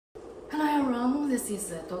this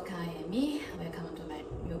is Docan Amy. Welcome to my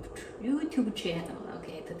YouTube channel.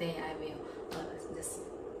 Okay, today I will this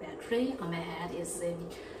battery on my head is a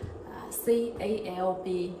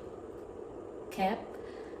CALB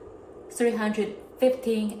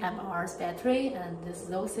 314 mAh battery, and this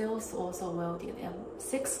low cells also welded in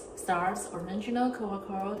 6 stars, original cover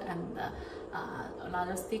code, and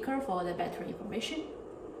another sticker for the battery information.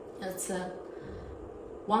 It's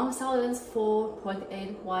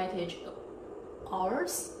 1004.8 wattage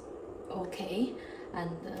hours. Okay,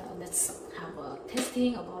 and let's have a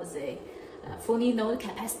testing about the fully node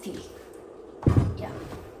capacity. Yeah,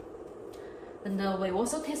 and we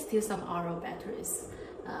also tested some RO batteries,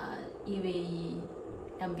 EVE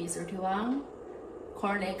MB31,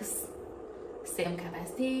 Cornex, same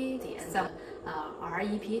capacity, and some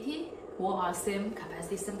REPT, who are same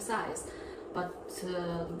capacity, same size, but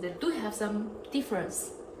they do have some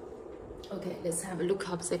difference. Okay, let's have a look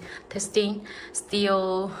up the testing.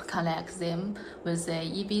 Still connect them with the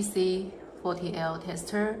EBC40L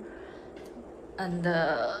tester, and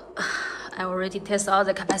I already test all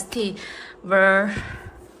the capacity for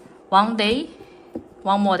one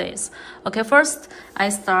more days. Okay, first I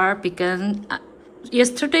begin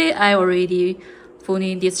yesterday. I already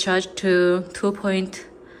fully discharged to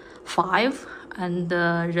 2.5 and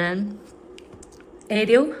then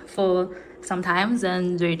idle for some time,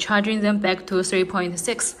 then recharging them back to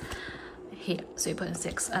 3.6 here,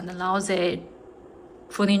 3.6, and now the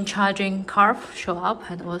fully charging curve show up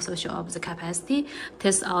and also show up the capacity.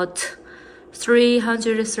 Test out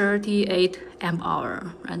 338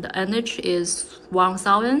 mAh and the energy is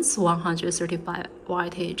 1135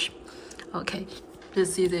 wattage. Okay,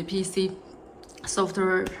 let's see the PC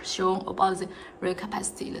software show about the real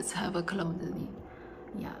capacity. Let's have a close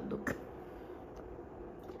look.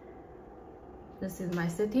 This is my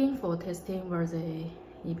setting for testing for the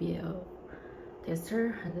EBL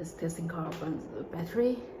tester, and this testing curve on the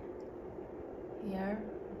battery here.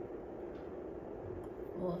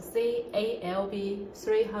 For CALB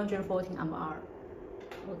 314 mAh.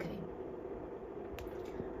 Okay,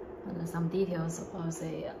 and some details about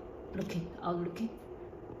the outlooking,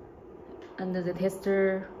 and the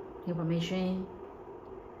tester information.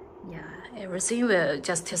 Yeah, everything will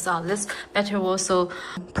just test out. This battery also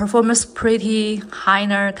performance pretty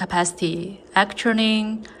higher capacity.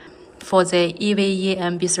 Actually, for the EVE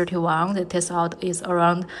MB31, the test out is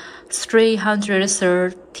around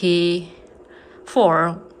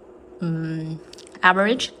 334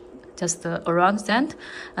 average, just around that.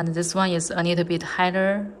 And this one is a little bit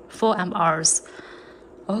higher, 4 mAh.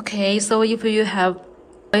 Okay, so if you have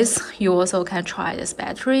this, you also can try this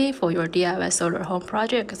battery for your DIY solar home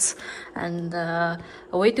projects. And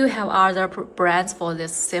we do have other brands for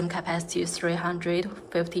this same capacity,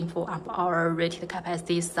 315 mAh rated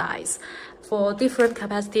capacity size. For different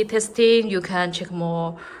capacity testing, you can check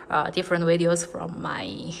more different videos from my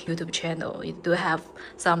YouTube channel. We do have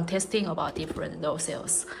some testing about different load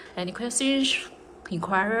cells. Any questions,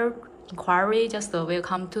 inquiry, just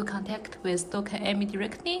welcome to contact with Docan Amy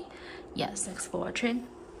directly. Yes, thanks for watching.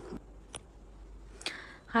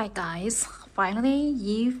 Hi guys, finally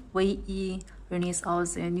EVE released out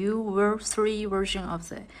the new World 3 version of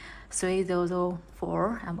the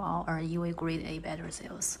 304 mAh EVE Grade A battery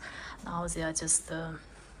cells. Now they are just the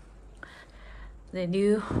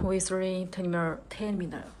new V3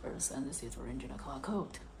 10mm and this is original color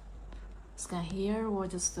code. Scan here or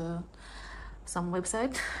just some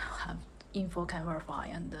website have info can verify,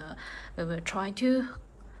 and we will try to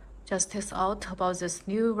just test out about this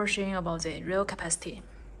new version about the real capacity.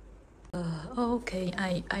 Okay,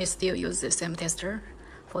 I still use the same tester,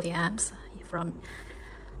 40 amps from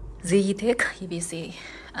ZTech EBC,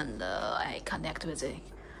 and I connect with the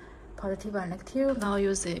positive and negative. Now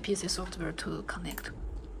use the PC software to connect,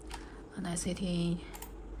 and I set in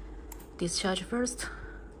discharge first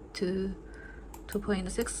to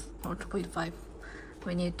 2.6 or 2.5.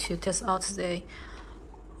 We need to test out the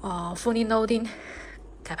fully loading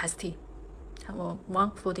capacity. Have a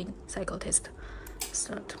 1 fully cycle test.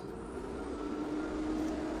 Start.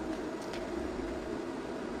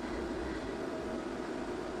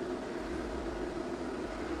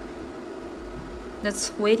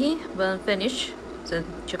 Let's waiting. When finished, then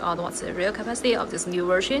check out what's the real capacity of this new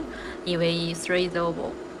version, EVE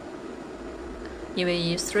 304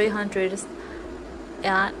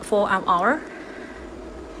 mAh.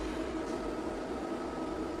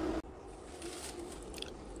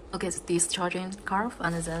 Okay, it's discharging curve,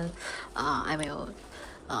 and then I will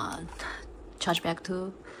charge back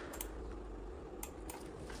to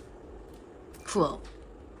full,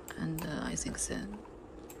 and I think it's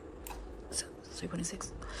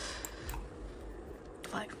 3.6.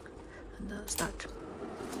 5 and start.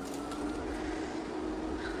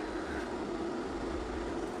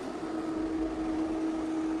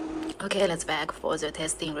 Okay, let's back for the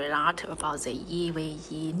testing result about the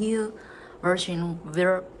EVE new version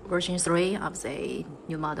 3 of the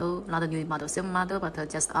new model, not a new model, same model, but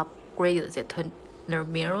just upgrade the tuner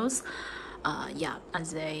mirrors. Yeah, and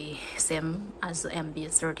the same as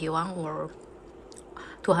MB31 or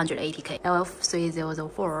 280K. CALB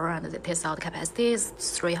 314 and the test out capacity is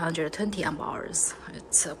 320 amp hours.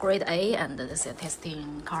 It's a grade A, and the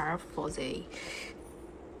testing curve for the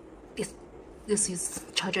this is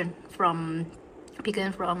charging from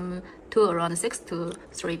begin from 2 around 6 to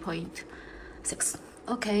 3.6.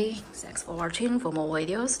 Okay, thanks for watching. For more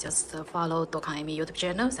videos, just follow Docan Amy YouTube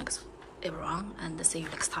channel. Thanks everyone, and see you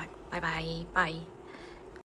next time. Bye bye.